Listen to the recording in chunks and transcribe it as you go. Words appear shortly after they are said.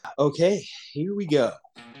Okay, here we go.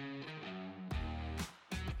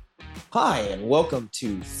 Hi, and welcome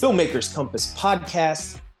to Filmmakers Compass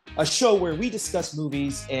Podcast, a show where we discuss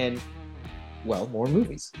movies and, well, more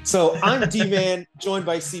movies. So I'm D-Man, joined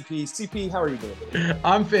by CP. CP, how are you doing today?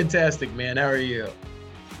 I'm fantastic, man. How are you?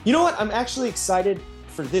 You know what? I'm actually excited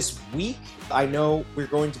for this week. I know we're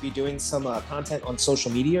going to be doing some content on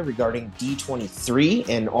social media regarding D23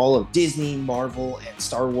 and all of Disney, Marvel, and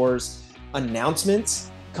Star Wars announcements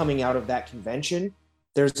coming out of that convention.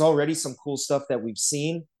 There's already some cool stuff that we've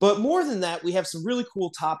seen. But more than that, we have some really cool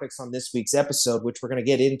topics on this week's episode, which we're going to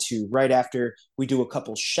get into right after we do a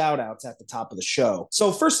couple shout outs at the top of the show.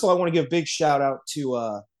 So first of all, I want to give a big shout out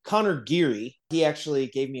to Connor Geary. He actually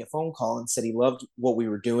gave me a phone call and said he loved what we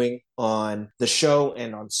were doing on the show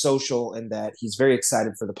and on social, and that he's very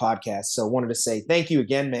excited for the podcast. So wanted to say thank you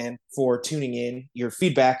again, man, for tuning in. Your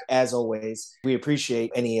feedback, as always, we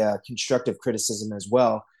appreciate any constructive criticism as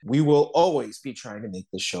well. We will always be trying to make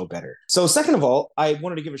this show better. So second of all, I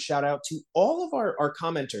wanted to give a shout out to all of our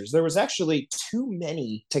commenters. There was actually too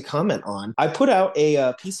many to comment on. I put out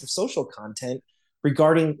a piece of social content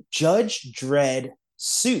regarding Judge Dredd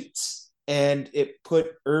Suits, and it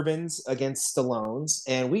put Urban's against Stallone's,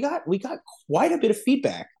 and we got quite a bit of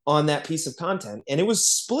feedback on that piece of content, and it was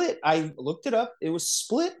split. I looked it up. It was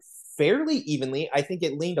split fairly evenly. I think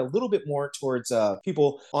it leaned a little bit more towards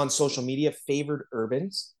people on social media favored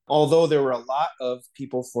Urban's, although there were a lot of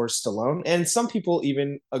people for Stallone, and some people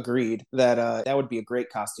even agreed that that would be a great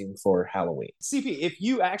costume for Halloween. CP, if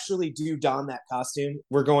you actually do don that costume,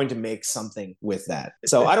 we're going to make something with that.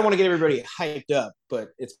 So I don't want to get everybody hyped up, but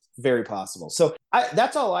it's very possible. So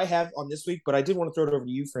that's all I have on this week, but I did want to throw it over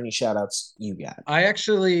to you for any shout outs you got. I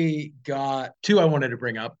actually got two I wanted to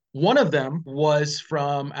bring up. One of them was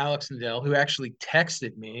from Alex Nadell, who actually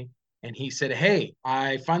texted me. And he said, "Hey,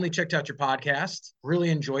 I finally checked out your podcast, really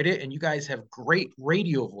enjoyed it, and you guys have great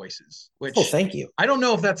radio voices." Which, thank you. I don't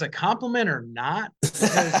know if that's a compliment or not,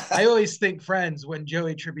 because I always think Friends when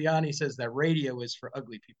Joey Tribbiani says that radio is for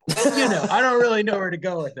ugly people. I don't really know where to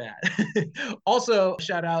go with that. Also,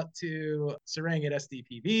 shout out to Sarang at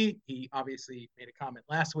SDPV. He obviously made a comment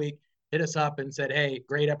last week, hit us up and said, "Hey,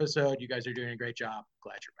 great episode. You guys are doing a great job.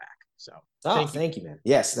 Glad you're back." So thank you, man.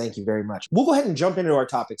 Yes, thank you very much. We'll go ahead and jump into our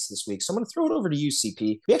topics this week. So I'm going to throw it over to you,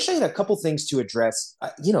 CP. We actually had a couple things to address,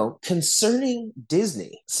 concerning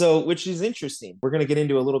Disney. So, which is interesting. We're going to get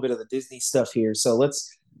into a little bit of the Disney stuff here. So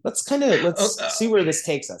let's see where this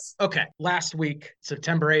takes us. Okay. Last week,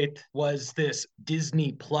 September 8th, was this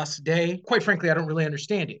Disney Plus day. Quite frankly, I don't really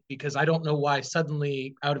understand it because I don't know why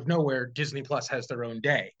suddenly, out of nowhere, Disney Plus has their own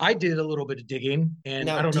day. I did a little bit of digging, and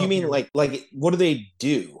now, I don't know. Do you mean like what do they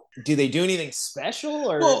do? Do they do anything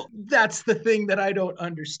special? Or well, that's the thing that I don't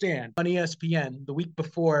understand. On ESPN, the week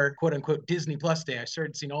before "quote unquote" Disney Plus Day, I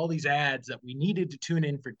started seeing all these ads that we needed to tune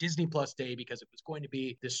in for Disney Plus Day because it was going to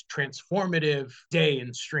be this transformative day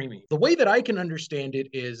in streaming. The way that I can understand it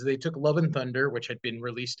is they took Love and Thunder, which had been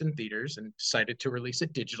released in theaters, and decided to release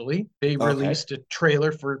it digitally. They released a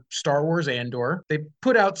trailer for Star Wars Andor. They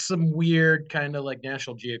put out some weird kind of like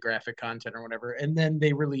National Geographic content or whatever, and then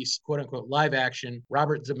they released "quote unquote" live action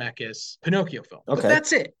Robert Zemeckis Pinocchio film. Okay. But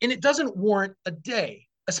that's it. And it doesn't warrant a day.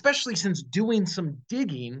 Especially since doing some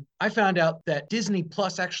digging, I found out that Disney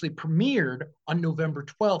Plus actually premiered on November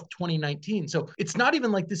 12th, 2019. So it's not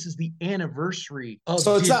even like this is the anniversary of Disney Plus.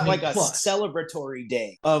 So it's not like a celebratory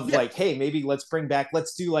day of like, hey, maybe let's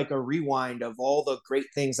do like a rewind of all the great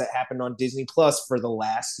things that happened on Disney Plus for the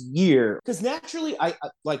last year. Because naturally, I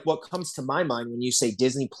like what comes to my mind when you say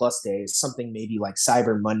Disney Plus Day is something maybe like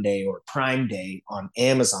Cyber Monday or Prime Day on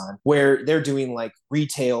Amazon, where they're doing like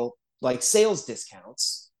retail like sales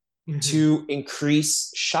discounts to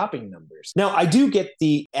increase shopping numbers. Now, I do get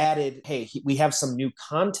the added, hey, we have some new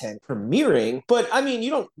content premiering, but I mean, you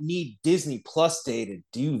don't need Disney Plus Day to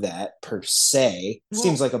do that per se.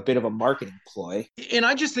 Seems like a bit of a marketing ploy. And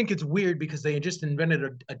I just think it's weird because they just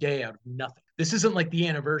invented a day out of nothing. This isn't like the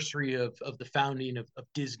anniversary of the founding of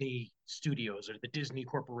Disney Studios or the Disney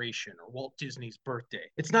Corporation or Walt Disney's birthday.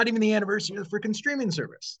 It's not even the anniversary of the freaking streaming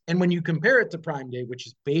service. And when you compare it to Prime Day, which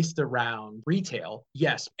is based around retail,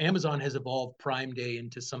 yes, Amazon has evolved Prime Day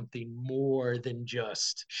into something more than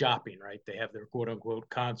just shopping, right? They have their "quote unquote"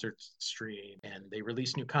 concert stream and they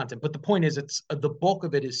release new content. But the point is, it's the bulk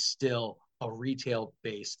of it is still a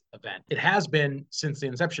retail-based event. It has been since the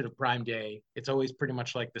inception of Prime Day. It's always pretty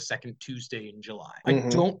much like the second Tuesday in July. I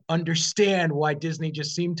don't understand why Disney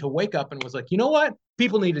just seemed to wake up and was like, you know what?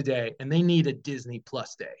 People need a day, and they need a Disney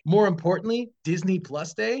Plus day. More importantly, Disney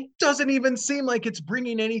Plus Day doesn't even seem like it's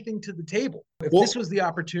bringing anything to the table. If this was the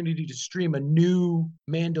opportunity to stream a new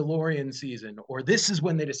Mandalorian season, or this is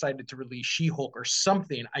when they decided to release She-Hulk or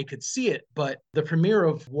something, I could see it. But the premiere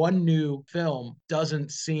of one new film doesn't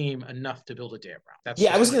seem enough to build a day around.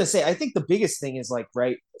 I was going to say, I think the biggest thing is like,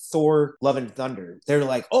 right, Thor, Love and Thunder. They're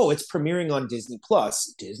like, oh, it's premiering on Disney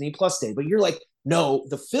Plus Day. But you're like, no,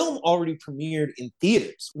 the film already premiered in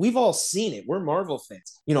theaters. We've all seen it. We're Marvel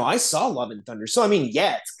fans. I saw Love and Thunder. So, I mean,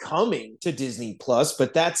 yeah, it's coming to Disney Plus,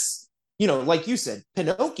 but that's, like you said,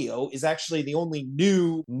 Pinocchio is actually the only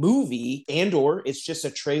new movie, or it's just a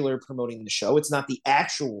trailer promoting the show. It's not the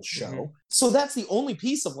actual show. Mm-hmm. So that's the only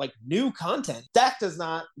piece of like new content that does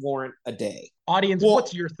not warrant a day. Audience,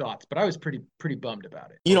 what's your thoughts? But I was pretty bummed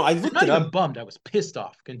about it. I looked it up. Not even bummed. I was pissed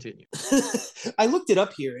off. Continue. I looked it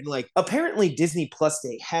up here, and like apparently Disney Plus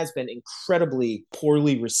Day has been incredibly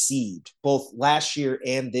poorly received both last year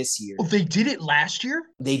and this year. Oh, they did it last year?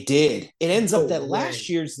 They did. It ends up that last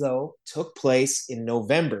year's though took place in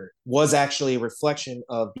November, was actually a reflection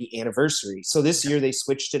of the anniversary. So this year they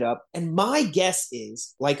switched it up. And my guess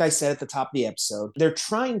is, like I said at the top of the episode, they're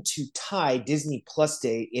trying to tie Disney Plus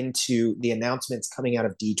Day into the announcements coming out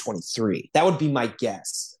of D23. That would be my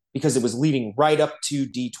guess, because it was leading right up to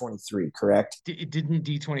D23, correct? Didn't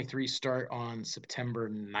D23 start on September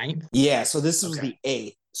 9th? Yeah, so this was the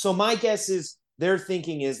 8th. So my guess is their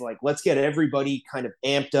thinking is like, let's get everybody kind of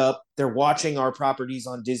amped up. They're watching our properties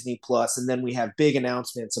on Disney Plus, and then we have big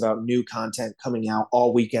announcements about new content coming out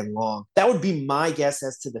all weekend long. That would be my guess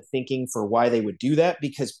as to the thinking for why they would do that,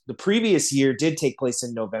 because the previous year did take place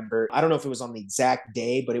in November. I don't know if it was on the exact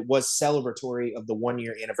day, but it was celebratory of the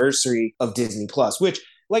 1-year anniversary of Disney Plus, which,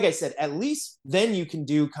 like I said, at least then you can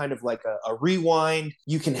do kind of like a rewind.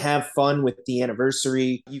 You can have fun with the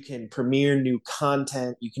anniversary. You can premiere new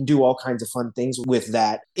content. You can do all kinds of fun things with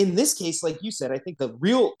that. In this case, like you said, I think the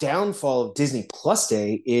real downfall of Disney Plus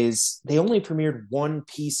Day is they only premiered one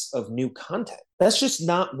piece of new content. That's just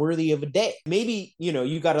not worthy of a day. Maybe,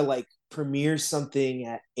 you got to like premiere something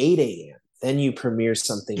at 8 a.m. Then you premiere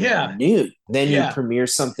something at noon. Then you premiere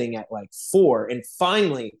something at like 4. And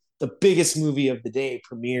finally, the biggest movie of the day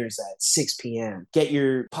premieres at 6 p.m. Get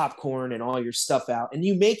your popcorn and all your stuff out, and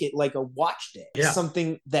you make it like a watch day,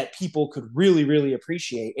 something that people could really, really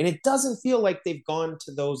appreciate. And it doesn't feel like they've gone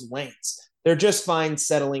to those lengths. They're just fine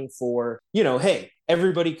settling for, hey,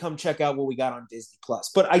 everybody come check out what we got on Disney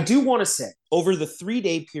Plus. But I do want to say, over the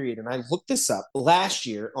 3-day period, and I looked this up, last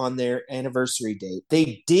year on their anniversary date,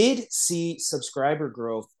 they did see subscriber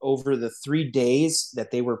growth over the 3 days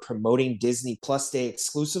that they were promoting Disney Plus Day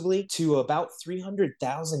exclusively to about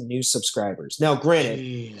 300,000 new subscribers. Now,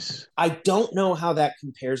 granted, I don't know how that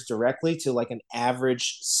compares directly to like an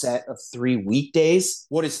average set of 3 weekdays.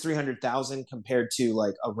 What is 300,000 compared to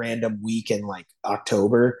like a random week in like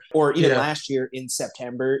October, or even last year in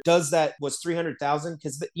September? Was 300,000?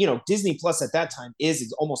 Because, Disney Plus at that time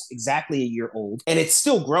is almost exactly a year old, and it's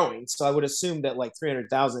still growing. So I would assume that like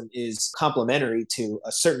 300,000 is complementary to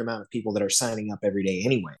a certain amount of people that are signing up every day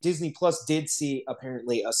anyway. Disney Plus did see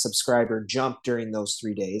apparently a subscriber jump during those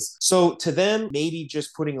 3 days. So to them, maybe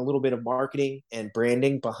just putting a little bit of marketing and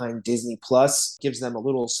branding behind Disney Plus gives them a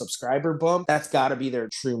little subscriber bump. That's got to be their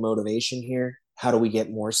true motivation here. How do we get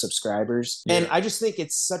more subscribers? And I just think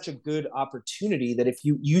it's such a good opportunity that if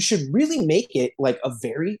you should really make it like a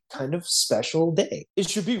very kind of special day. It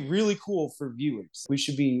should be really cool for viewers. We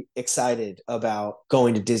should be excited about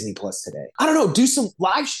going to Disney Plus today. I don't know, do some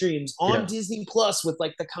live streams on Disney Plus with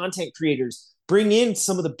like the content creators. Bring in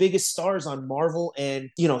some of the biggest stars on Marvel and,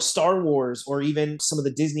 Star Wars, or even some of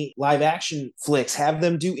the Disney live action flicks. Have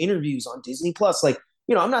them do interviews on Disney Plus. Like,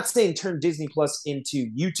 I'm not saying turn Disney Plus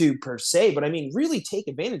into YouTube per se, but I mean, really take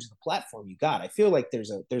advantage of the platform you got. I feel like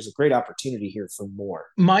there's a great opportunity here for more.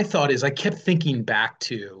 My thought is I kept thinking back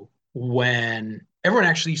to when everyone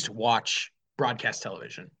actually used to watch broadcast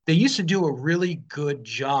television. They used to do a really good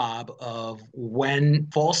job of when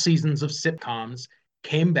fall seasons of sitcoms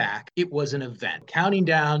came back, it was an event, counting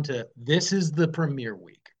down to this is the premiere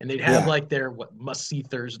week. And they'd have like their must-see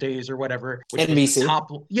Thursdays or whatever. NBC. Top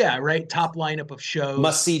lineup of shows.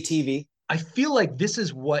 Must-see TV. I feel like this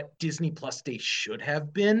is what Disney Plus Day should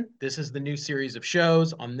have been. This is the new series of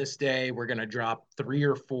shows. On this day, we're going to drop 3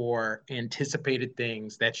 or 4 anticipated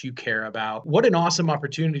things that you care about. What an awesome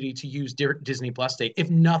opportunity to use Disney Plus Day, if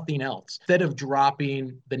nothing else. Instead of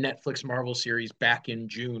dropping the Netflix Marvel series back in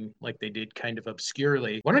June, like they did kind of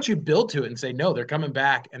obscurely, why don't you build to it and say, no, they're coming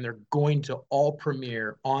back and they're going to all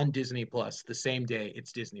premiere on Disney Plus the same day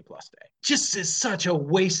it's Disney Plus Day. Just is such a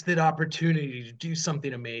wasted opportunity to do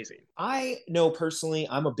something amazing. I I know personally,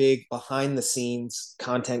 I'm a big behind the scenes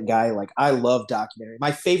content guy. Like, I love documentary.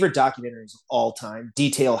 My favorite documentaries of all time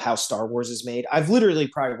detail how Star Wars is made. I've literally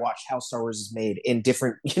probably watched how Star Wars is made in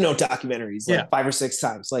different, documentaries like 5 or 6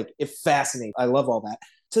 times. Like, it fascinates. I love all that.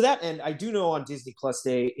 To that end, I do know on Disney Plus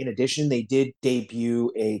Day, in addition, they did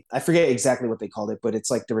debut I forget exactly what they called it, but it's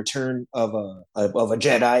like the return of a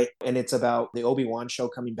Jedi, and it's about the Obi-Wan show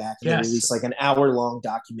coming back, and they released like an hour-long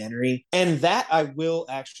documentary, and that I will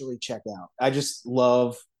actually check out. I just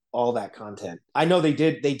love all that content. I know they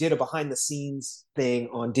did a behind-the-scenes thing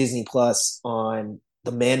on Disney Plus on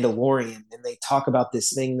The Mandalorian, and they talk about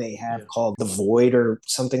this thing they have called The Void or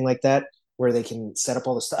something like that, where they can set up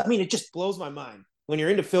all the stuff. I mean, it just blows my mind. When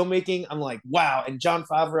you're into filmmaking, I'm like, wow. And Jon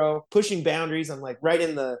Favreau pushing boundaries. I'm like right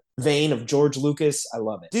in the vein of George Lucas. I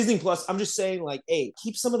love it. Disney Plus, I'm just saying, like, hey,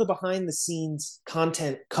 keep some of the behind the scenes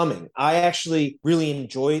content coming. I actually really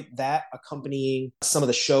enjoy that accompanying some of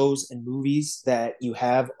the shows and movies that you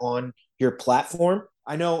have on your platform.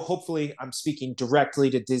 I know, hopefully, I'm speaking directly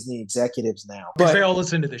to Disney executives now. Because they all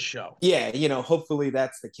listen to this show. Yeah, hopefully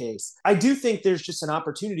that's the case. I do think there's just an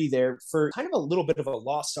opportunity there for kind of a little bit of a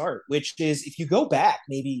lost art, which is if you go back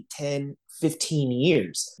maybe 10, 15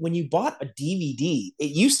 years, when you bought a DVD, it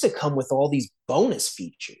used to come with all these bonus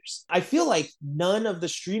features. I feel like none of the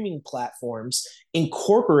streaming platforms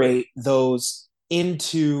incorporate those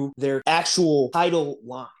into their actual title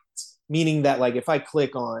line. Meaning that, like, if I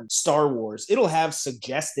click on Star Wars, it'll have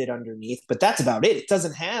suggested underneath, but that's about it. It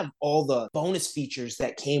doesn't have all the bonus features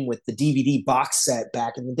that came with the DVD box set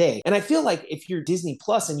back in the day. And I feel like if you're Disney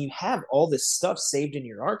Plus and you have all this stuff saved in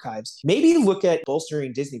your archives, maybe look at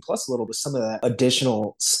bolstering Disney Plus a little with some of that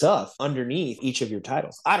additional stuff underneath each of your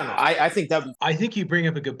titles. I don't know. I think that would... I think you bring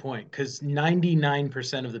up a good point, because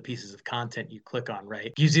 99% of the pieces of content you click on,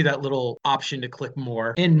 right, gives you that little option to click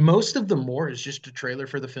more. And most of the more is just a trailer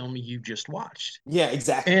for the film you just watched. Yeah,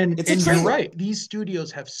 exactly. And you're right. These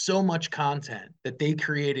studios have so much content that they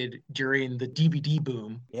created during the DVD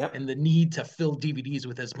boom and the need to fill DVDs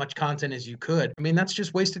with as much content as you could. I mean, that's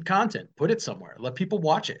just wasted content. Put it somewhere. Let people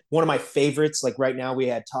watch it. One of my favorites, like right now, we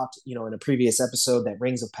had talked, in a previous episode that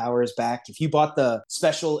Rings of Power is back. If you bought the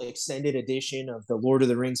special extended edition of the Lord of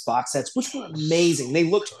the Rings box sets, which were amazing. They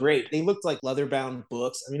looked great. They looked like leather-bound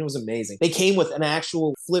books. I mean, it was amazing. They came with an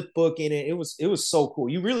actual flip book in it. It was so cool.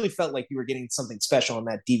 You really felt like you were getting something special on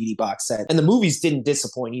that DVD box set. And the movies didn't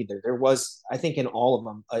disappoint either. There was, I think in all of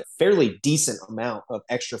them, a fairly decent amount of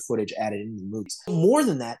extra footage added into the movies. More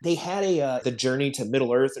than that, they had the Journey to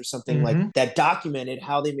Middle Earth or something like that documented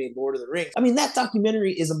how they made Lord of the Rings. I mean, that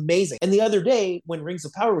documentary is amazing. And the other day when Rings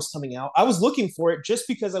of Power was coming out, I was looking for it just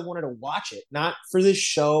because I wanted to watch it, not for this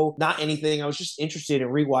show, not anything. I was just interested in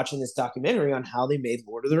rewatching this documentary on how they made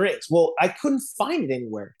Lord of the Rings. Well, I couldn't find it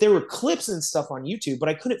anywhere. There were clips and stuff on YouTube, but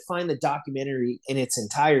I couldn't find the documentary in its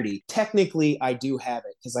entirety. Technically, I do have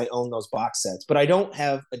it because I own those box sets, but I don't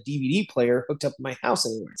have a DVD player hooked up in my house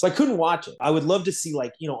anywhere. So I couldn't watch it. I would love to see,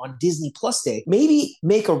 like, on Disney Plus Day, maybe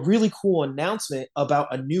make a really cool announcement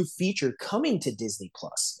about a new feature coming to Disney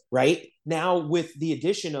Plus, right? Now, with the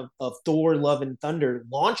addition of Thor, Love and Thunder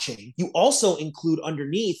launching, you also include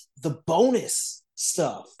underneath the bonus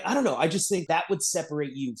stuff. I don't know. I just think that would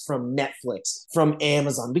separate you from Netflix, from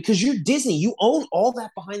Amazon, because you're Disney. You own all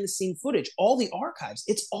that behind the scene footage, all the archives.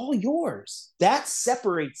 It's all yours. That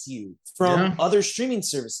separates you from other streaming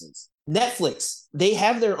services. Netflix, they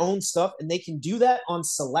have their own stuff and they can do that on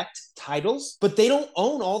select titles, but they don't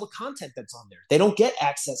own all the content that's on there. They don't get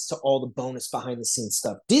access to all the bonus behind the scenes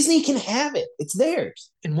stuff. Disney can have it. It's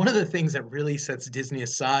theirs. And one of the things that really sets Disney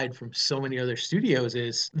aside from so many other studios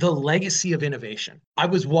is the legacy of innovation. I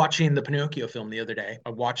was watching the Pinocchio film the other day. I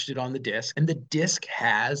watched it on the disc, and the disc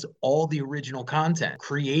has all the original content,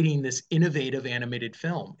 creating this innovative animated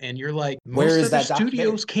film. And you're like, most other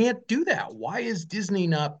studios can't do that. Why is Disney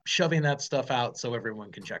not shoving that stuff out so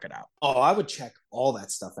everyone can check it out? Oh, I would check all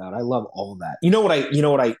that stuff out. I love all of that. You know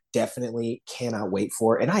what I definitely cannot wait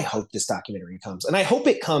for? And I hope this documentary comes. And I hope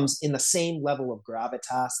it comes in the same level of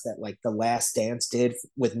gravitas that like The Last Dance did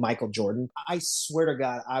with Michael Jordan. I swear to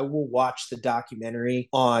God, I will watch the documentary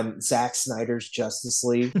on Zack Snyder's Justice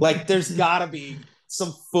League. Like, there's gotta be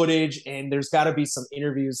some footage and there's got to be some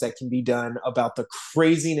interviews that can be done about the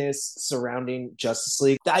craziness surrounding Justice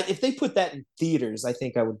League. If they put that in theaters, I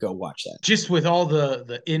think I would go watch that. Just with all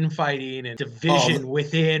the infighting and division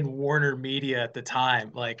within Warner Media at the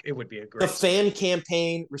time, like, it would be a great... The fan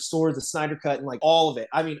campaign, restore the Snyder Cut, and like all of it.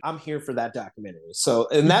 I mean, I'm here for that documentary. So,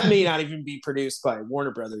 and that may not even be produced by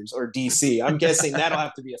Warner Brothers or DC. I'm guessing that'll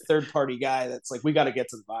have to be a third-party guy that's like, we got to get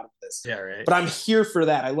to the bottom of this. Yeah, right. But I'm here for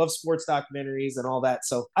that. I love sports documentaries and all all that.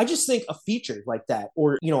 So I just think a feature like that,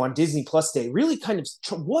 or, on Disney Plus Day, really kind of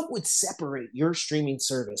what would separate your streaming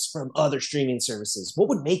service from other streaming services? What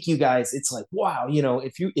would make you guys, it's like, wow,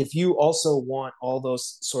 if you also want all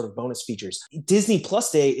those sort of bonus features, Disney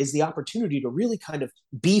Plus Day is the opportunity to really kind of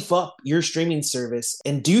beef up your streaming service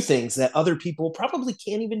and do things that other people probably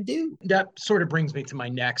can't even do. That sort of brings me to my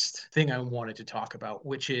next thing I wanted to talk about,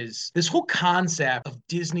 which is this whole concept of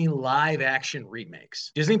Disney live action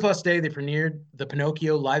remakes. Disney Plus Day, they premiered the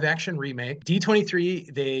Pinocchio live action remake.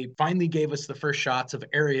 D23, they finally gave us the first shots of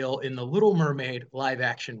Ariel in the Little Mermaid live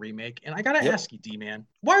action remake. And I got to ask you, D-Man,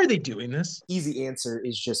 why are they doing this? Easy answer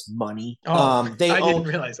is just money. I didn't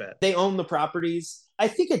realize that. They own the properties. I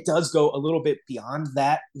think it does go a little bit beyond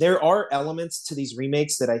that. There are elements to these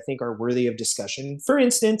remakes that I think are worthy of discussion. For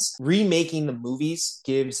instance, remaking the movies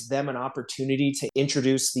gives them an opportunity to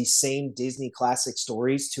introduce these same Disney classic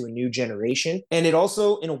stories to a new generation. And it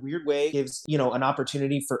also, in a weird way, gives, an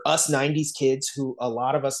opportunity for us 90s kids, who a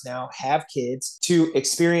lot of us now have kids, to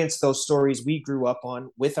experience those stories we grew up on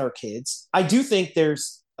with our kids. I do think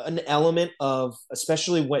there's an element of,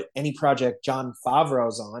 especially what any project Jon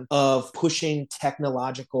Favreau's on, of pushing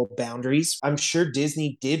technological boundaries. I'm sure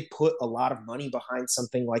Disney did put a lot of money behind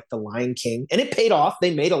something like The Lion King, and it paid off.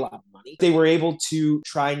 They made a lot of money. They were able to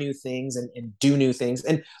try new things and do new things.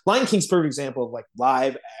 And Lion King's perfect example of like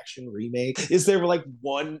live action remake. Is there like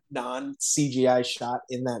one non-CGI shot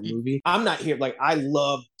in that movie? I'm not here. Like, I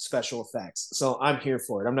love special effects, so I'm here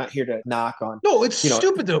for it. I'm not here to knock on. No, it's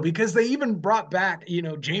stupid though, because they even brought back,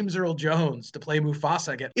 James Earl Jones to play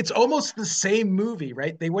Mufasa again. It's almost the same movie,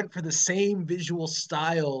 right? They went for the same visual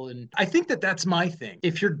style. And I think that that's my thing.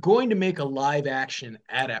 If you're going to make a live action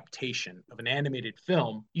adaptation of an animated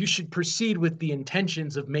film, you should proceed with the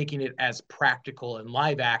intentions of making it as practical and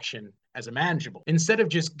live action as imaginable, instead of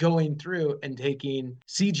just going through and taking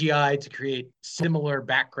CGI to create similar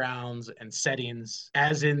backgrounds and settings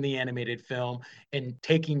as in the animated film, and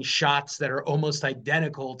taking shots that are almost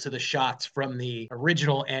identical to the shots from the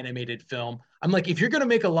original animated film. I'm like, if you're going to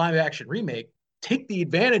make a live action remake, take the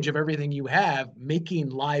advantage of everything you have, making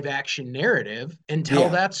live action narrative, and tell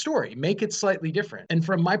that story. Make it slightly different. And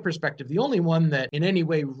from my perspective, the only one that in any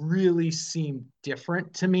way really seemed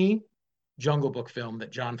different to me, Jungle Book film that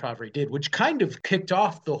Jon Favreau did, which kind of kicked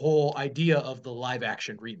off the whole idea of the live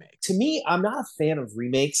action remake. To me, I'm not a fan of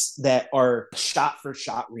remakes that are shot for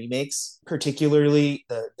shot remakes, particularly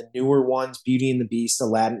the newer ones, Beauty and the Beast,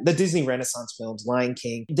 Aladdin, the Disney Renaissance films, Lion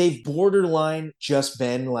King. They've borderline just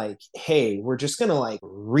been like, hey, we're just going to like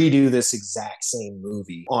redo this exact same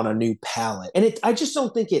movie on a new palette. And I just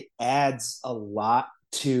don't think it adds a lot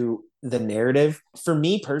to the narrative. For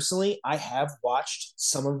me personally, I have watched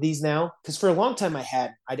some of these now, because for a long time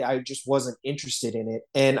I just wasn't interested in it.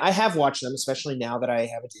 And I have watched them, especially now that I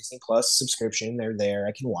have a Disney Plus subscription. They're there.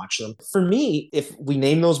 I can watch them. For me, if we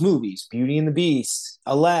name those movies, Beauty and the Beast,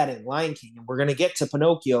 Aladdin, Lion King, and we're going to get to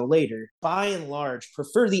Pinocchio later, by and large,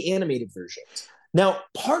 prefer the animated versions. Now,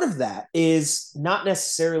 part of that is not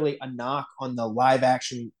necessarily a knock on the live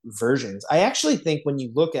action versions. I actually think when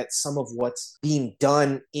you look at some of what's being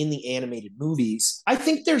done in the animated movies, I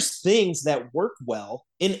think there's things that work well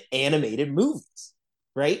in animated movies,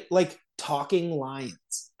 right? Like talking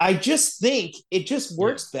lions. I just think it just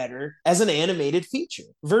works better as an animated feature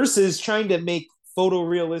versus trying to make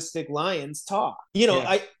photorealistic lions talk.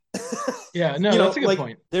 That's a good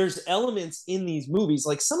point. There's elements in these movies,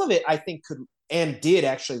 like some of it I think could and did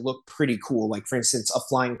actually look pretty cool. Like, for instance, a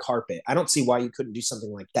flying carpet. I don't see why you couldn't do something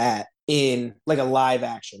like that in like a live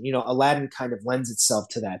action. Aladdin kind of lends itself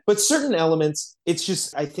to that. But certain elements, it's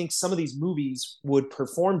just, I think some of these movies would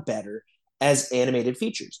perform better as animated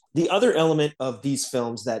features. The other element of these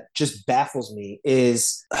films that just baffles me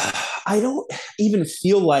is I don't even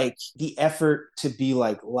feel like the effort to be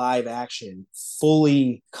like live action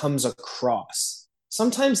fully comes across.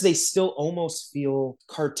 Sometimes they still almost feel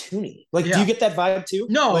cartoony. Do you get that vibe too?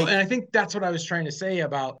 No, and I think that's what I was trying to say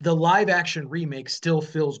about the live action remake still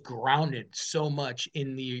feels grounded so much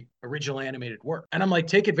in the original animated work. And I'm like,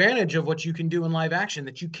 take advantage of what you can do in live action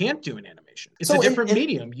that you can't do in animation. It's a different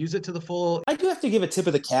medium. Use it to the full. I do have to give a tip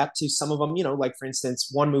of the cap to some of them, like for instance,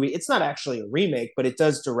 one movie, it's not actually a remake, but it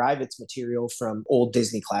does derive its material from old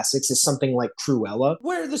Disney classics. Is something like Cruella,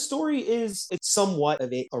 where the story is somewhat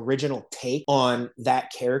of an original take on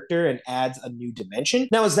that character and adds a new dimension.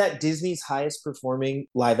 Now, is that Disney's highest performing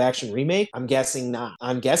live action remake? I'm guessing not.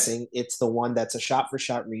 I'm guessing it's the one that's a shot for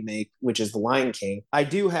shot remake, which is The Lion King. I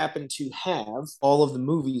do happen to have all of the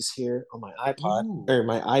movies here on my iPod or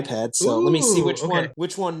my iPad. So let me see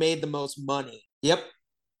which one made the most money. Yep.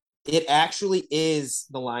 It actually is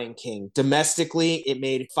The Lion King. Domestically, it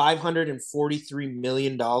made $543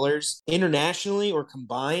 million. Internationally or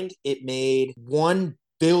combined, it made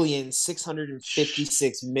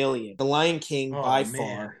 $1,656,000,000. The Lion King, Oh by man.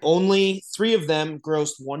 far. Only three of them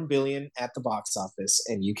grossed $1 billion at the box office,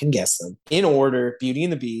 and you can guess them. In order: Beauty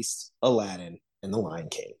and the Beast, Aladdin, and The Lion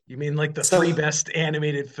King. You mean like the So, three best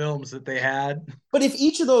animated films that they had? but if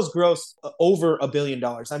each of those grossed over $1 billion,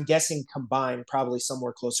 I'm guessing combined probably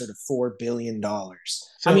somewhere closer to $4 billion. I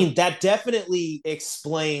So mean, that definitely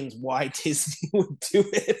explains why Disney would do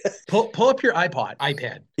it. pull up your iPad.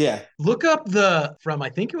 Yeah. Look up the from I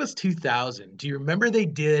think it was 2000. Do you remember they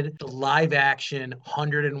did the live action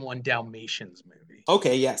 101 Dalmatians movie?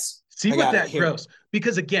 Okay. Yes. See I what got it that here. gross.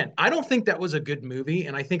 Because again, I don't think that was a good movie,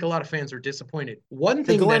 and I think a lot of fans were disappointed. One The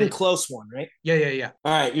thing that Glenn it, Close one, right? yeah.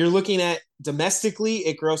 All right, you're looking at domestically,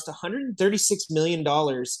 it grossed $136 million,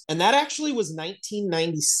 and that actually was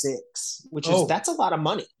 1996, which is Oh, that's a lot of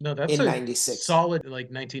money no, that's in a 96. solid like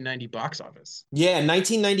 1990 box office. Yeah,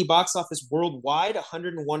 1990 box office worldwide,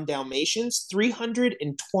 101 Dalmatians,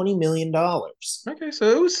 $320 million. Okay, so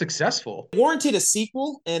it was successful. Warranted a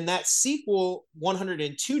sequel, and that sequel,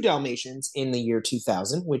 102 Dalmatians in the year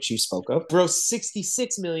 2000, which you spoke of, grossed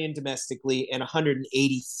 66 million domestically and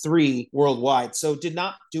 183 worldwide. So did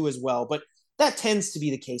not do as well, but that tends to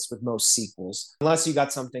be the case with most sequels, unless you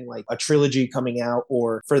got something like a trilogy coming out,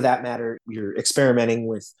 or for that matter, you're experimenting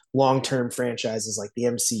with long-term franchises like the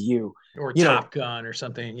MCU. Or You know, Top Gun or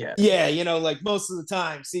something. Yeah. yeah, like most of the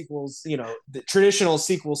time, sequels, the traditional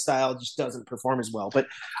sequel style just doesn't perform as well. But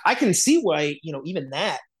I can see why, even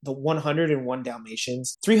that, the 101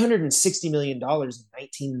 Dalmatians, $360 million in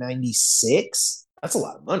 1996. That's a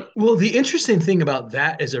lot of money. Well, the interesting thing about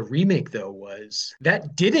that as a remake, though, was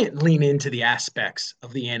that didn't lean into the aspects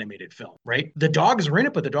of the animated film, right? The dogs were in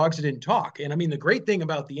it, but the dogs didn't talk. And I mean, the great thing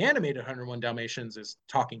about the animated 101 Dalmatians is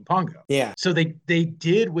talking Pongo. Yeah. So they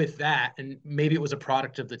did with that, and maybe it was a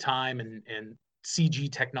product of the time and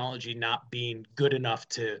CG technology not being good enough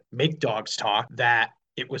to make dogs talk, that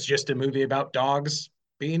it was just a movie about dogs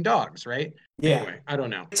being dogs, right? Yeah. Anyway, I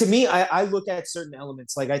don't know. To me, I look at certain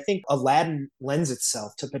elements. Like, I think Aladdin lends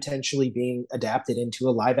itself to potentially being adapted into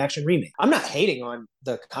a live action remake. I'm not hating on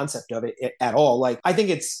the concept of it at all. Like, I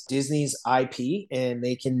think it's Disney's IP and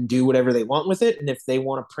they can do whatever they want with it. And if they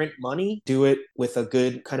want to print money, do it with a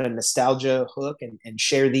good kind of nostalgia hook and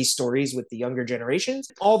share these stories with the younger generations,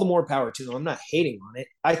 all the more power to them. I'm not hating on it.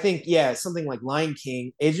 I think, yeah, something like Lion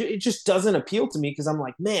King, it just doesn't appeal to me because I'm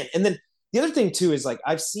like, man. And then the other thing too is, like,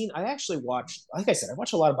 I actually watched, like I said, I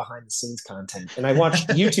watch a lot of behind the scenes content, and I watch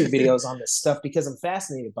YouTube videos on this stuff because I'm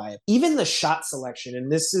fascinated by it. Even the shot selection, and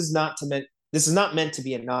this is not meant to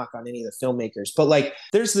be a knock on any of the filmmakers, but like,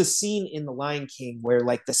 there's this scene in The Lion King where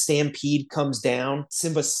like the stampede comes down,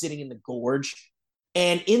 Simba's sitting in the gorge.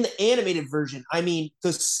 And in the animated version, I mean,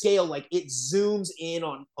 the scale, like, it zooms in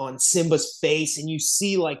on Simba's face, and you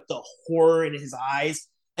see like the horror in his eyes,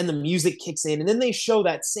 and the music kicks in, and then they show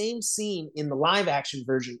that same scene in the live action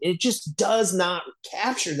version. It just does not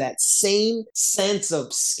capture that same sense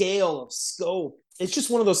of scale, of scope. It's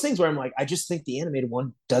just one of those things where I'm like, I just think the animated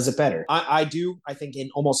one does it better. I think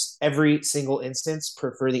in almost every single instance,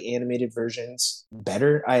 prefer the animated versions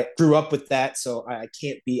better. I grew up with that, so I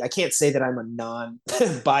can't say that I'm a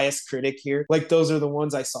non-biased critic here. Like, those are the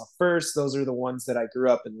ones I saw first. Those are the ones that I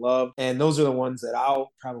grew up and loved. And those are the ones that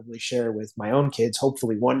I'll probably share with my own kids,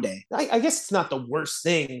 hopefully one day. I guess it's not the worst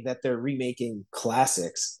thing that they're remaking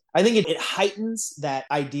classics. I think it heightens that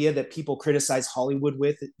idea that people criticize Hollywood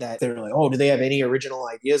with, that they're like, oh, do they have any original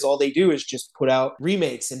ideas? All they do is just put out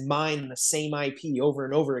remakes and mine the same IP over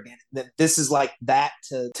and over again. That this is like that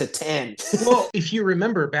to 10. Well, if you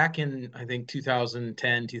remember back in, I think,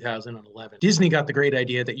 2010, 2011, Disney got the great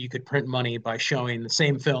idea that you could print money by showing the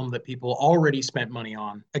same film that people already spent money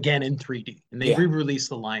on, again in 3D. And they re-released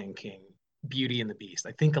The Lion King, Beauty and the Beast,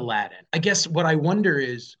 I think Aladdin. I guess what I wonder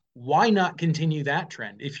is, why not continue that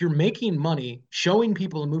trend? If you're making money showing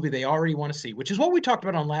people a movie they already want to see, which is what we talked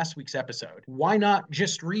about on last week's episode, why not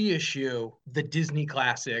just reissue the Disney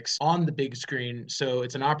classics on the big screen, so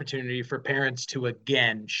it's an opportunity for parents to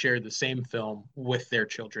again share the same film with their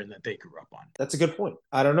children that they grew up on? That's a good point.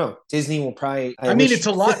 I don't know. Disney will probably.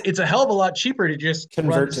 It's a hell of a lot cheaper to just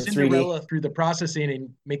convert run to Cinderella 3D through the processing and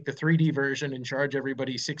make the 3D version and charge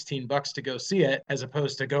everybody $16 to go see it, as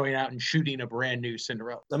opposed to going out and shooting a brand new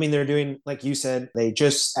Cinderella. I mean, they're doing, like you said, they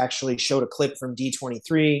just actually showed a clip from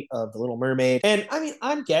D23 of The Little Mermaid. And I mean,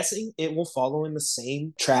 I'm guessing it will follow in the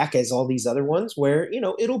same track as all these other ones where,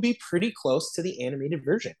 it'll be pretty close to the animated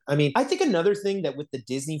version. I mean, I think another thing that with the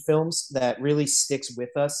Disney films that really sticks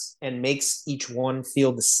with us and makes each one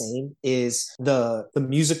feel the same is the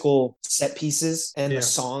musical set pieces and the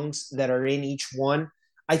songs that are in each one.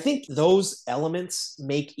 I think those elements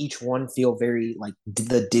make each one feel very like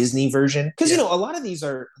the Disney version. Because, a lot of these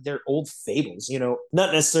they're old fables,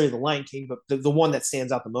 not necessarily the Lion King, but the one that stands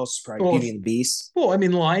out the most is probably Beauty and the Beast. Well, I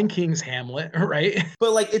mean, Lion King's Hamlet, right?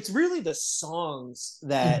 But like, it's really the songs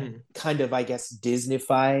that kind of, I guess,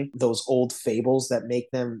 Disneyfy those old fables that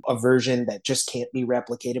make them a version that just can't be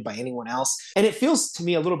replicated by anyone else. And it feels to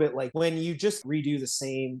me a little bit like when you just redo the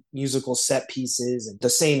same musical set pieces and the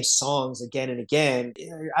same songs again and again,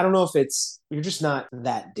 I don't know if you're just not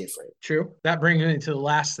that different. True. That brings me to the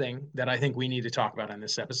last thing that I think we need to talk about on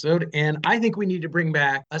this episode. And I think we need to bring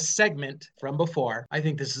back a segment from before. I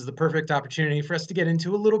think this is the perfect opportunity for us to get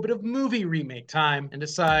into a little bit of movie remake time and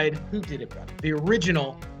decide who did it better. The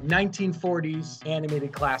original 1940s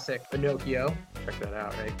animated classic, Pinocchio. Check that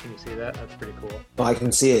out, right? Can you see that? That's pretty cool. Oh, I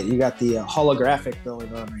can see it. You got the holographic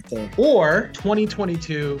going on right there. Or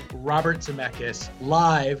 2022 Robert Zemeckis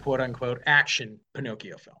live, quote unquote, action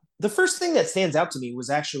Pinocchio film. The first thing that stands out to me was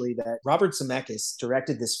actually that Robert Zemeckis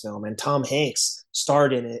directed this film and Tom Hanks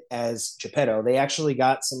starred in it as Geppetto. They actually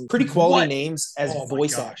got some pretty quality names as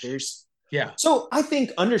voice actors. Yeah. So I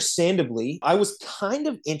think understandably, I was kind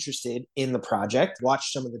of interested in the project,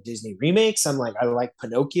 watched some of the Disney remakes. I'm like, I like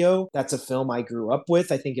Pinocchio. That's a film I grew up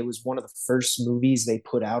with. I think it was one of the first movies they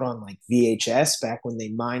put out on like VHS back when they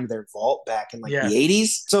mined their vault back in like the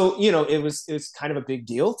 80s. So, it was kind of a big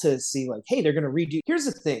deal to see like, hey, they're going to redo. Here's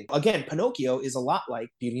the thing. Again, Pinocchio is a lot like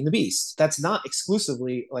Beauty and the Beast. That's not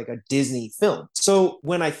exclusively like a Disney film. So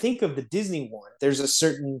when I think of the Disney one, there's a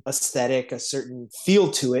certain aesthetic, a certain feel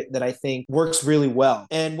to it that I think works really well.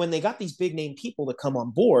 And when they got these big name people to come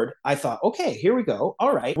on board, I thought, okay, here we go.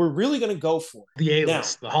 All right, we're really going to go for it. The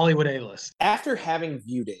A-list, the Hollywood A-list. After having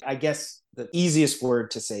viewed it, I guess the easiest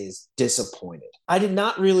word to say is disappointed. I did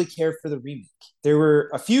not really care for the remake. There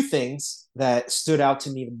were a few things that stood out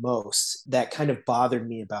to me the most that kind of bothered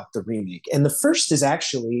me about the remake. And the first is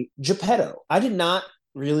actually Geppetto. I did not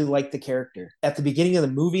really like the character. At the beginning of the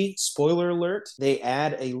movie, spoiler alert, they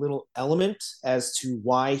add a little element as to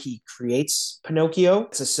why he creates Pinocchio.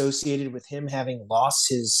 It's associated with him having lost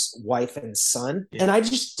his wife and son. Yeah. And I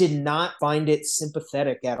just did not find it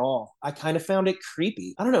sympathetic at all. I kind of found it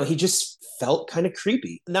creepy. I don't know, he just felt kind of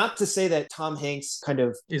creepy. Not to say that Tom Hanks kind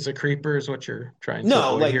of is a creeper is what you're trying to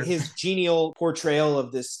avoid like here. His genial portrayal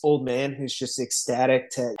of this old man who's just ecstatic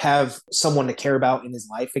to have someone to care about in his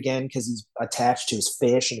life again because he's attached to his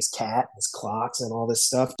fish and his cat and his clocks and all this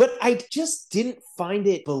stuff. But I just didn't find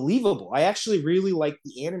it believable. I actually really like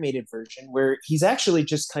the animated version where he's actually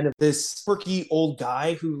just kind of this quirky old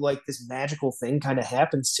guy who like this magical thing kind of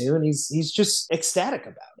happens to, and he's just ecstatic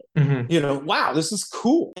about it. Wow, this is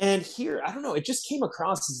cool. And here, I don't know, it just came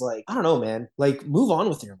across as like, I don't know, man, like move on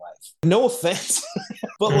with your life. No offense.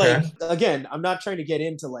 But like, again, I'm not trying to get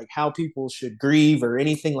into like how people should grieve or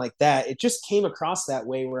anything like that. It just came across that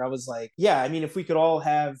way where I was like, yeah, I mean, if we could all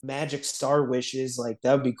have magic star wishes, like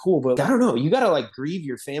that would be cool. But I don't know, you got to like grieve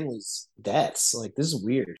your family's deaths. Like, this is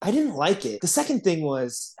weird. I didn't like it. The second thing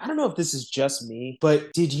was, I don't know if this is just me,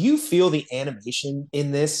 but did you feel the animation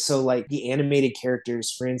in this? So like the animated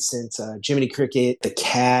characters, for instance, Jiminy Cricket, the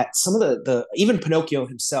cat, some of the even Pinocchio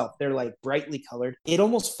himself, they're like brightly colored. It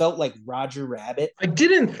almost felt like Roger Rabbit. I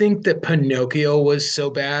didn't think that Pinocchio was so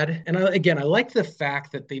bad. And I like the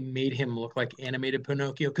fact that they made him look like animated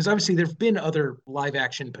Pinocchio, because obviously there've been other live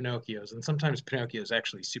action Pinocchios, and sometimes Pinocchio is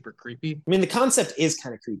actually super creepy. I mean, the concept is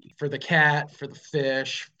kind of creepy. For the cat, for the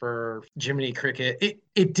fish, for Jiminy Cricket,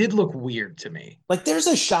 it did look weird to me. Like there's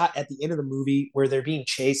a shot at the end of the movie where they're being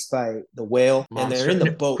chased by the whale and they're in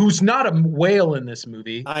the boat. Who's not a whale in this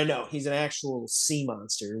movie. I know. He's an actual sea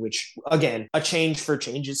monster, which again, a change for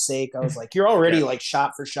change's sake. I was like, you're already like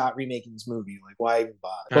shot for shot remaking this movie. Like, why even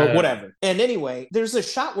bother? But whatever. And anyway, there's a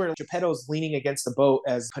shot where Geppetto's leaning against the boat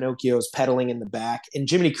as Pinocchio's pedaling in the back, and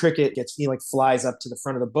Jiminy Cricket flies up to the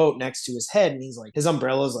front of the boat next to his head, and he's like, his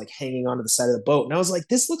umbrella's like hanging onto the side of the boat. And I was like,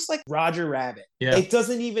 this looks like Roger Rabbit. Yeah. It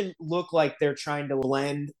doesn't even look like they're trying to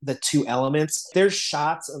blend the two elements. There's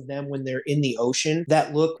shots of them when they're in the ocean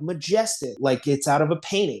that look majestic, like it's out of a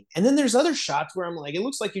painting. And then there's other shots where I'm like, it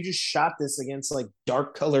looks like you just shot this against like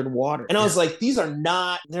dark colored water. And I was like, they're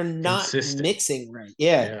not consistent. mixing right.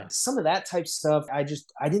 Yeah. Some of that type stuff, I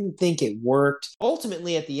didn't think it worked.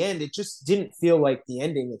 Ultimately, at the end, it just didn't feel like the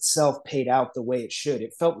ending itself paid out the way it should.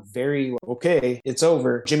 It felt very, okay, it's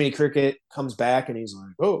over. Jiminy Cricket comes back and he's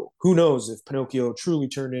like, oh, who knows if Pinocchio truly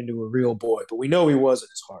turned into a real boy, but we know he was in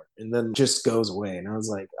his heart. And then just goes away. And I was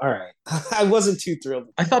like, all right. I wasn't too thrilled.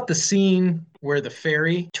 I thought the scene where the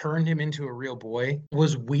fairy turned him into a real boy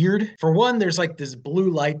was weird. For one, there's like this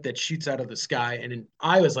blue light that shoots out of the sky, and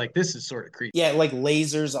I was like, this is sort of creepy. Yeah, it like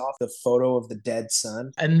lasers off the photo of the dead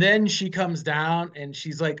son. And then she comes down and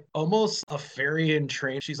she's like almost a fairy in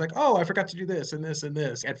train. She's like, oh, I forgot to do this and this and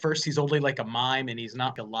this. At first, he's only like a mime and he's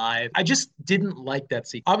not alive. I just didn't like that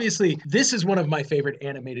scene. Obviously, this is one of my favorite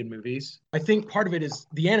animated movies. I think part of it is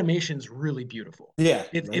the animation's really beautiful. Yeah.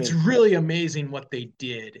 It's really amazing what they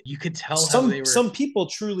did. You could tell some people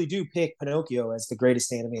truly do pick Pinocchio as the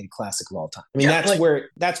greatest animated classic of all time. I mean,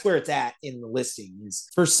 that's where it's at in the listing. Is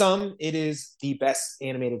for some, it is the best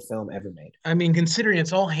animated film ever made. I mean, considering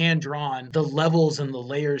it's all hand drawn, the levels and the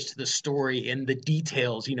layers to the story and the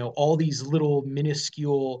details, all these little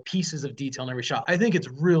minuscule pieces of detail in every shot, I think it's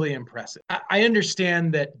really impressive. I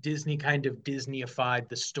understand that Disney kind of Disneyified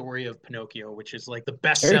the story of Pinocchio, which is like the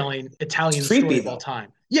best-selling Italian story of all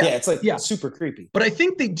time. Yeah, it's like super creepy. But I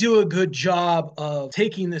think they do a good job of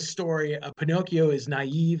taking this story of Pinocchio is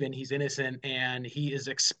naive and he's innocent and he is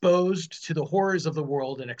exposed to the horrors of the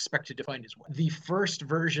world and expected to find his way. The first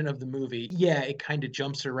version of the movie, it kind of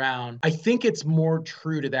jumps around. I think it's more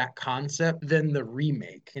true to that concept than the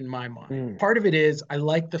remake in my mind. Part of it is I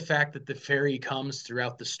like the fact that the fairy comes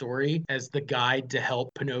throughout the story as the guide to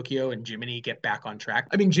help Pinocchio and Jiminy get back on track.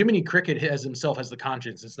 I mean, Jiminy Cricket has the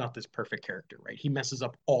conscience. It's not this perfect character, right? He messes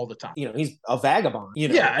up all the time. He's a vagabond.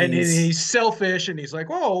 And he's selfish and he's like,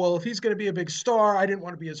 oh, well, if he's going to be a big star, I didn't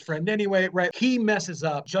want to be his friend anyway, right? He messes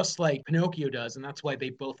up just like Pinocchio does, and that's why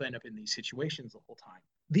they both end up in these situations the whole time.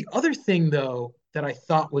 The other thing, though, that I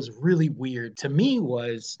thought was really weird to me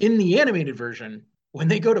was in the animated version, when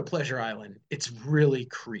they go to Pleasure Island, it's really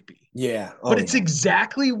creepy. Yeah. But it's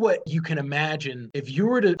exactly what you can imagine if you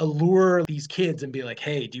were to allure these kids and be like,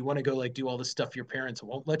 hey, do you want to go do all this stuff your parents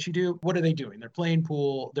won't let you do? What are they doing? They're playing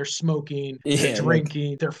pool, they're smoking, they're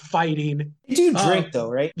drinking, they're fighting. You do drink though,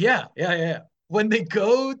 right? Yeah. When they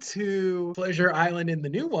go to Pleasure Island in the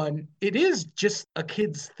new one, it is just a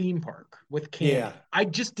kid's theme park with candy. Yeah. I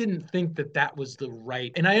just didn't think that was the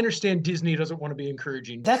right. And I understand Disney doesn't want to be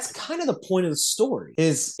encouraging. That's kind of the point of the story.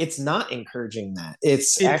 Is it's not encouraging that.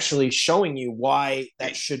 It's actually showing you why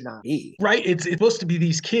that should not be. Right. It's supposed to be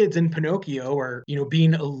these kids in Pinocchio are,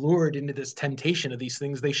 being allured into this temptation of these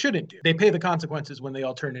things they shouldn't do. They pay the consequences when they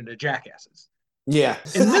all turn into jackasses. Yeah.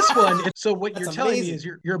 In this one, so what you're telling me is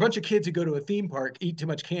you're a bunch of kids who go to a theme park, eat too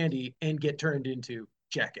much candy, and get turned into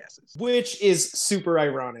jackasses. Which is super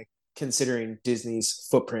ironic considering Disney's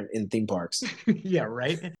footprint in theme parks. Yeah,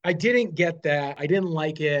 right? I didn't get that. I didn't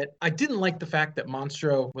like it. I didn't like the fact that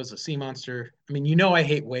Monstro was a sea monster. I mean, I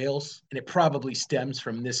hate whales, and it probably stems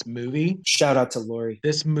from this movie. Shout out to Lori.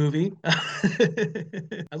 This movie.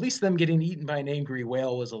 At least them getting eaten by an angry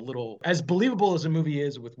whale was a little, as believable as a movie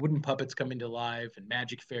is with wooden puppets coming to life and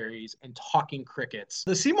magic fairies and talking crickets.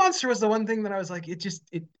 The sea monster was the one thing that I was like, it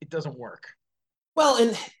doesn't work. Well,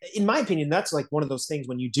 and in my opinion, that's like one of those things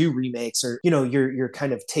when you do remakes or, you're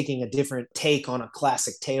kind of taking a different take on a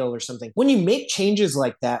classic tale or something. When you make changes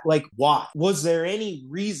like that, like why? Was there any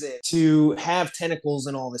reason to have tentacles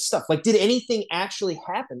and all this stuff? Like, did anything actually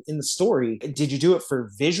happen in the story? Did you do it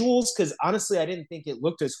for visuals? Because honestly, I didn't think it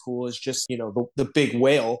looked as cool as just, the big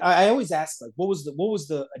whale. I always ask, like, what was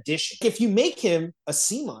the addition? If you make him a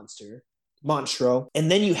sea Monstro, and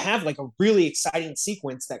then you have like a really exciting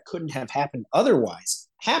sequence that couldn't have happened otherwise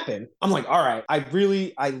happen. I'm like, all right,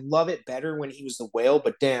 I love it better when he was the whale,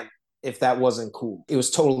 but damn, if that wasn't cool. It was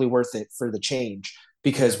totally worth it for the change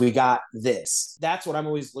because we got this. That's what I'm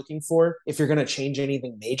always looking for. If you're going to change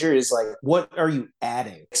anything major is like, what are you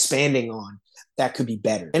adding, expanding on that could be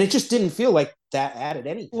better? And it just didn't feel like that added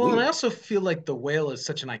anything. Well, and I also feel like the whale is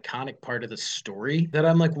such an iconic part of the story that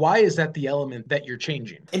I'm like, why is that the element that you're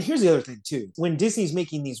changing? And here's the other thing too. When Disney's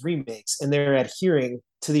making these remakes and they're adhering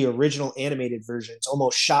to the original animated versions,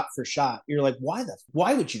 almost shot for shot, you're like,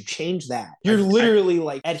 why would you change that? You're literally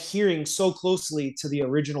like adhering so closely to the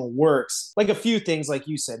original works. Like a few things, like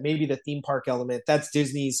you said, maybe the theme park element, that's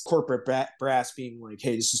Disney's corporate brass being like,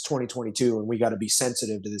 hey, this is 2022 and we got to be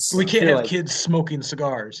sensitive to this stuff. We can't have kids smoking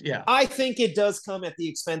cigars. Yeah. I think it does come at the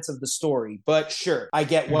expense of the story, but sure, I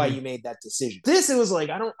get why you made that decision. It was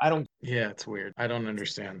like, I don't. Yeah, it's weird. I don't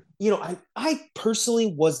understand. I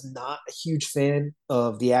personally was not a huge fan of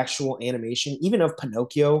of the actual animation, even of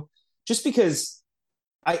Pinocchio, just because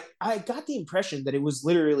I got the impression that it was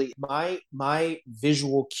literally my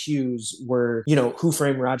visual cues were, Who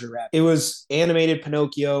Framed Roger Rabbit. It was animated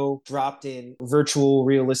Pinocchio dropped in virtual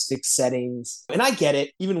realistic settings. And I get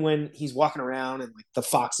it, even when he's walking around and like the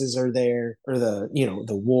foxes are there, or the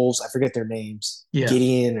wolves, I forget their names. Yeah.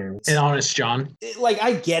 Gideon or and Honest John. Like,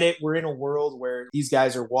 I get it. We're in a world where these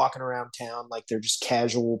guys are walking around town like they're just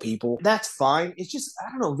casual people. That's fine. It's just,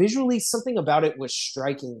 I don't know, visually something about it was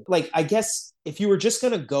striking. Like, I guess if you were just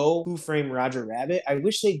going to go Who Framed Roger Rabbit, I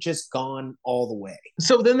wish they'd just gone all the way.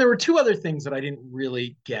 So then there were two other things that I didn't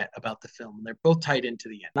really get about the film. And they're both tied into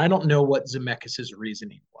the end. I don't know what Zemeckis'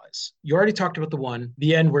 reasoning was. You already talked about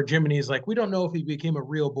the end where Jiminy is like, we don't know if he became a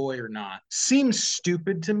real boy or not. Seems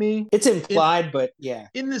stupid to me. It's implied, but yeah.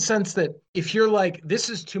 In the sense that if you're like, this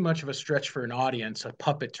is too much of a stretch for an audience, a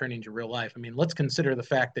puppet turning to real life. I mean, let's consider the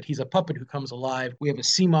fact that he's a puppet who comes alive. We have a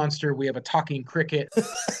sea monster. We have a talking cricket.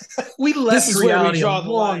 We left reality a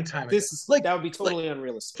long time ago. That would be totally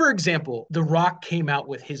unrealistic. For example, The Rock came out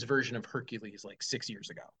with his version of Hercules like 6 years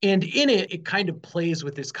ago. And in it kind of plays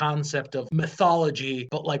with this concept of mythology,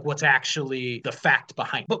 but like what's actually the fact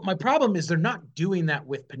behind it. But my problem is they're not doing that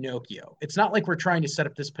with Pinocchio. It's not like we're trying to set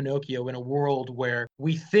up this Pinocchio in a world where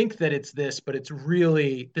we think that it's this, but it's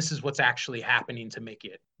really, this is what's actually happening to make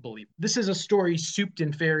it believe. This is a story souped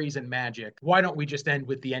in fairies and magic. Why don't we just end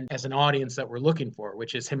with the end as an audience that we're looking for,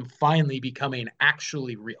 which is him finally becoming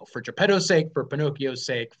actually real for Geppetto's sake, for Pinocchio's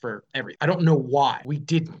sake, for everything. I don't know why we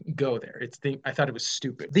didn't go there. I thought it was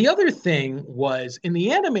stupid. The other thing was in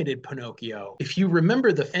the animated Pinocchio, if you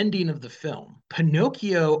remember the ending of the film,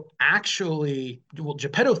 Pinocchio actually,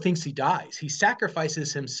 Geppetto thinks he dies. He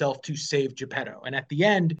sacrifices himself to save Geppetto. And at the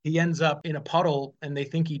end, he ends up in a puddle and they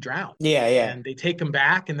think he drowned. Yeah. And they take him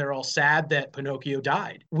back and they're all sad that Pinocchio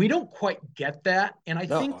died. We don't quite get that. And I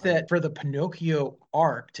think that for the Pinocchio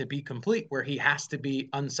arc to be complete, where he has to be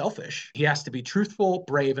unselfish, he has to be truthful,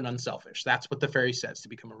 brave, and unselfish. That's what the fairy says to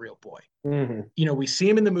become a real boy. Mm-hmm. We see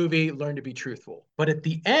him in the movie learn to be truthful. But at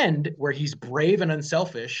the end, where he's brave and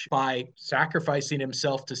unselfish by sacrificing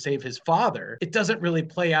himself to save his father, it doesn't really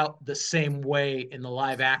play out the same way in the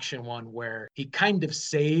live action one, where he kind of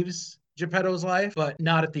saves Geppetto's life, but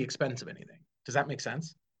not at the expense of anything. Does that make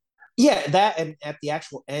sense? Yeah, that, and at the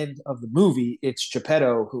actual end of the movie, it's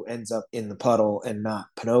Geppetto who ends up in the puddle and not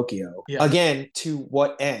Pinocchio. Yeah. Again, to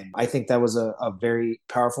what end? I think that was a very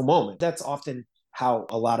powerful moment. That's often how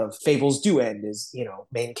a lot of fables do end, is,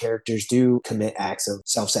 main characters do commit acts of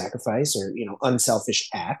self-sacrifice or, unselfish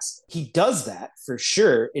acts. He does that for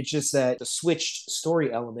sure. It's just that the switched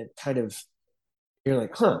story element kind of, you're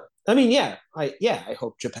like, I mean, I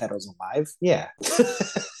hope Geppetto's alive. Yeah.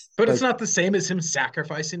 But it's not the same as him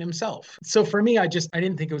sacrificing himself. So for me, I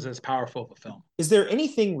didn't think it was as powerful of a film. Is there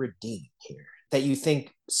anything redeeming here that you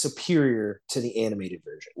think superior to the animated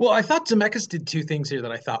version? Well, I thought Zemeckis did two things here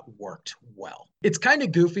that I thought worked well. It's kind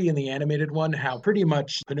of goofy in the animated one, how pretty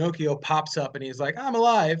much Pinocchio pops up and he's like, I'm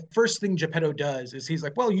alive. First thing Geppetto does is he's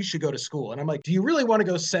like, well, you should go to school. And I'm like, do you really want to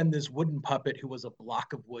go send this wooden puppet who was a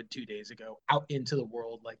block of wood 2 days ago out into the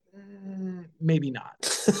world? Like, maybe not.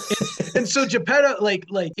 and so Geppetto, like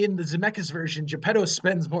in the Zemeckis version, Geppetto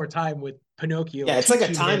spends more time with Pinocchio. Yeah, it's like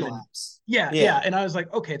a time lapse. Yeah. And I was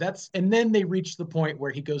like, okay, and then they reach the point where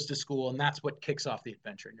he goes to school and that's what kicks off the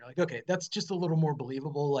adventure. And you're like, okay, that's just a little more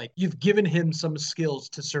believable. Like, you've given him some skills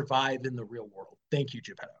to survive in the real world. Thank you,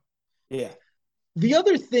 Geppetto. Yeah. The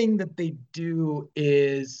other thing that they do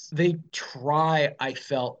is they try, I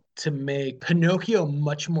felt, to make Pinocchio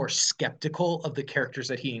much more skeptical of the characters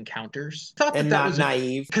that he encounters. Thought that not was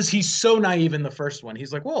naive. Because he's so naive in the first one.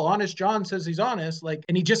 He's like, well, Honest John says he's honest.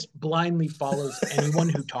 And he just blindly follows anyone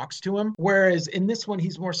who talks to him. Whereas in this one,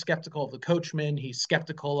 he's more skeptical of the coachman. He's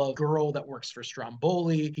skeptical of the girl that works for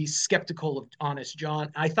Stromboli. He's skeptical of Honest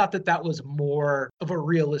John. I thought that was more of a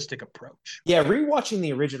realistic approach. Yeah, rewatching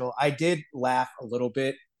the original, I did laugh a little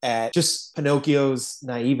bit at just Pinocchio's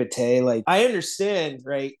naivete. Like, I understand,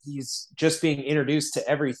 right? He's just being introduced to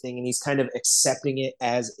everything and he's kind of accepting it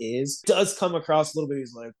as is. Does come across a little bit,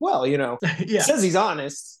 he's like, well, says he's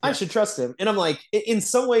honest. Yeah. I should trust him. And I'm like, in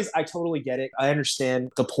some ways, I totally get it. I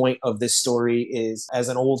understand the point of this story is, as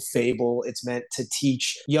an old fable, it's meant to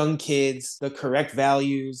teach young kids the correct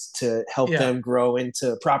values to help them grow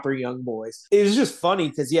into proper young boys. It was just funny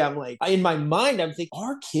because, I'm like, in my mind, I'm thinking,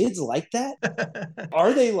 are kids like that?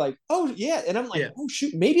 Are they like, oh yeah? And I'm like, oh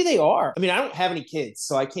shoot, maybe they are. I mean, I don't have any kids,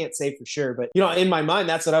 so I can't say for sure, but in my mind,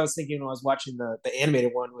 that's what I was thinking when I was watching the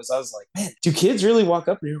animated one. I was like, man, do kids really walk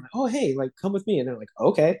up and you're like, oh hey, like come with me? And they're like,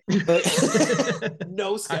 okay. But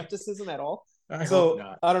no skepticism at all. I hope So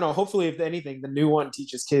not. I don't know. Hopefully, if anything, the new one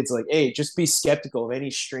teaches kids like, hey, just be skeptical of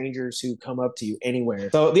any strangers who come up to you anywhere.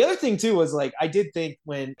 So the other thing too was like, I did think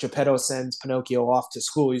when Geppetto sends Pinocchio off to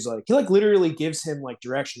school, he like literally gives him like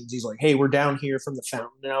directions. He's like, hey, we're down here from the fountain.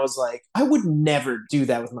 And I was like, I would never do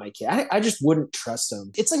that with my kid. I just wouldn't trust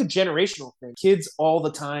him. It's like a generational thing. Kids all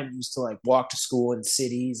the time used to like walk to school in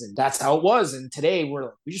cities, and that's how it was. And today we're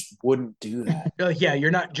like, we just wouldn't do that. You're like, yeah,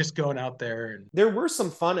 you're not just going out there. And There were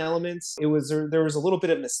some fun elements. There was a little bit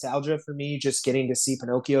of nostalgia for me just getting to see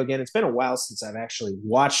Pinocchio again. It's been a while since I've actually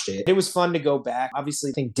watched it. It was fun to go back.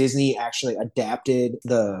 Obviously, I think Disney actually adapted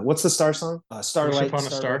what's the Star song? Starlight. Wish Upon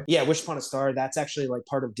a Star. Yeah, Wish Upon a Star. That's actually like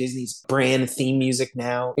part of Disney's brand theme music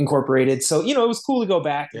now incorporated. So, it was cool to go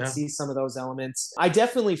back and see some of those elements. I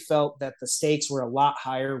definitely felt that the stakes were a lot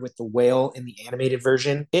higher with the whale in the animated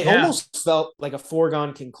version. It almost felt like a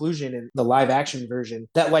foregone conclusion in the live action version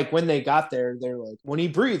that like when they got there, they're like, when he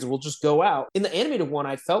breathes, we'll just go out. In the animated one,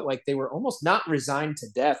 I felt like they were almost not resigned to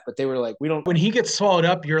death, but they were like, we don't. When he gets swallowed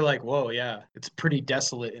up, you're like, whoa, yeah, it's pretty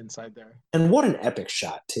desolate inside there. And what an epic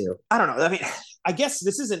shot, too. I don't know. I mean, I guess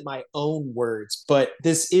this isn't my own words, but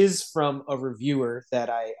this is from a reviewer that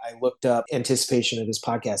I looked up in anticipation of this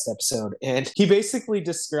podcast episode. And he basically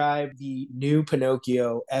described the new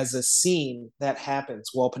Pinocchio as a scene that happens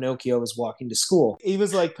while Pinocchio is walking to school. He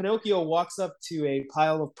was like, Pinocchio walks up to a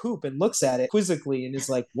pile of poop and looks at it quizzically and is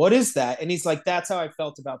like, what is that? And he's like, that's how I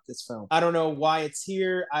felt about this film. I don't know why it's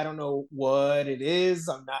here. I don't know what it is.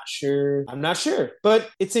 I'm not sure, but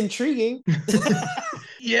it's intriguing.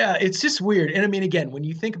 Yeah, it's just weird. And I mean, again, when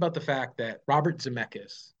you think about the fact that Robert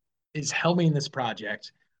Zemeckis is helming this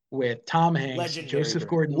project with Tom Hanks, Joseph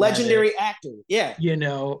Gordon-Levitt, legendary actor. Yeah.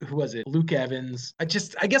 Who was it? Luke Evans. I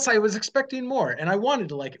guess I was expecting more, and I wanted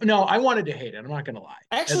to I wanted to hate it. I'm not going to lie.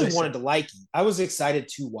 I actually wanted to like it. I was excited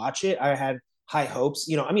to watch it. I had high hopes.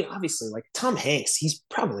 I mean, obviously, like Tom Hanks, he's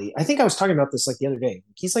probably, I think I was talking about this like the other day.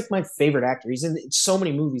 He's like my favorite actor. He's in so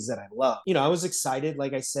many movies that I love. I was excited,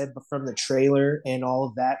 like I said, from the trailer and all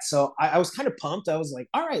of that. So I was kind of pumped. I was like,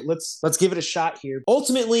 all right, let's give it a shot here.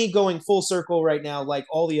 Ultimately, going full circle right now, like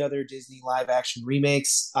all the other Disney live action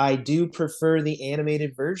remakes, I do prefer the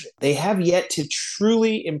animated version. They have yet to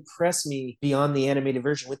truly impress me beyond the animated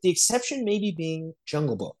version, with the exception maybe being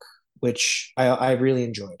Jungle Book, which I really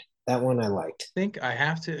enjoyed. That one I liked. I think I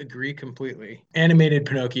have to agree completely. Animated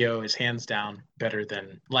Pinocchio is hands down better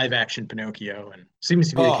than live action Pinocchio, and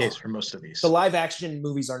seems to be the case for most of these. The live action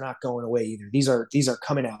movies are not going away either. These are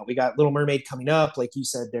coming out. We got Little Mermaid coming up. Like you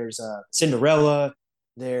said, there's Cinderella.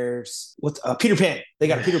 There's Peter Pan. They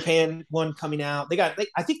got a Peter Pan one coming out.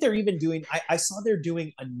 I think they're even doing, I saw they're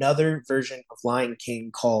doing another version of Lion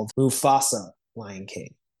King called Mufasa Lion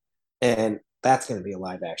King. And that's going to be a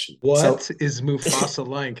live action. What is Mufasa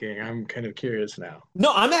Lion King? I'm kind of curious now.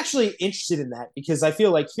 No, I'm actually interested in that because I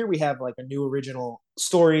feel like here we have like a new original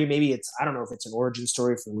story. Maybe I don't know if it's an origin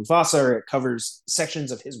story for Mufasa or it covers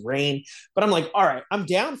sections of his reign. But I'm like, all right, I'm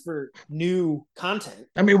down for new content.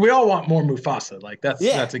 I mean, we all want more Mufasa. Like that's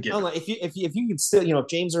a given. I'm like, if you can still, if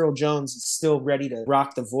James Earl Jones is still ready to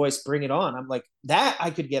rock the voice, bring it on. I'm like, that I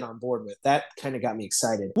could get on board with. That kind of got me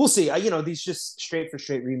excited. We'll see. These just straight for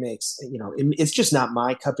straight remakes. It's just not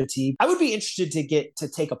my cup of tea. I would be interested to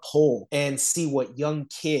take a poll and see what young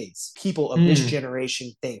kids, people of this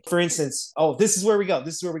generation think. For instance, this is where we go.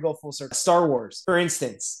 This is where we go full circle. Star Wars, for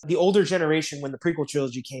instance, the older generation, when the prequel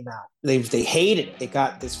trilogy came out, they hated it. They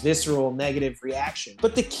got this visceral negative reaction.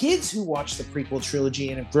 But the kids who watched the prequel trilogy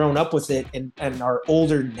and have grown up with it and are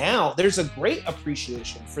older now, there's a great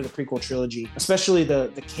appreciation for the prequel trilogy, especially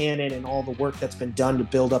the canon and all the work that's been done to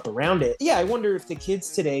build up around it. Yeah, I wonder if the kids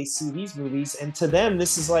today see these movies, and to them,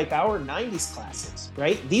 this is like our 90s classics,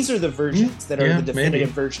 right? These are the versions that are the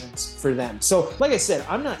definitive versions for them. So, like I said,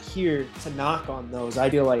 I'm not here to knock on those. I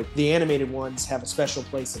feel like the animated ones have a special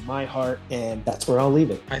place in my heart, and that's where I'll leave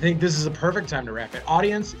it. I think this is a perfect time to wrap it.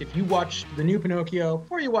 Audience, if you watch the new Pinocchio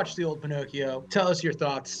or you watch the old Pinocchio, tell us your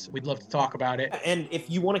thoughts. We'd love to talk about it. And if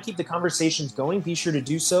you want to keep the conversations going, be sure to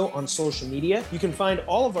do so on social media. You can find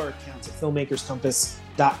all of our accounts at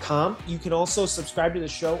filmmakerscompass.com. You can also subscribe to the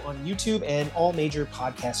show on YouTube and all major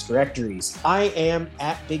podcast directories. I am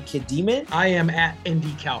at Big Kid Demon. I am at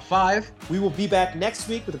IndyCal5. We will be back next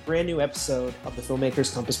week with a brand new episode of the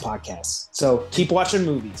Filmmakers Compass podcast. So keep watching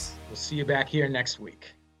movies. We'll see you back here next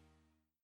week.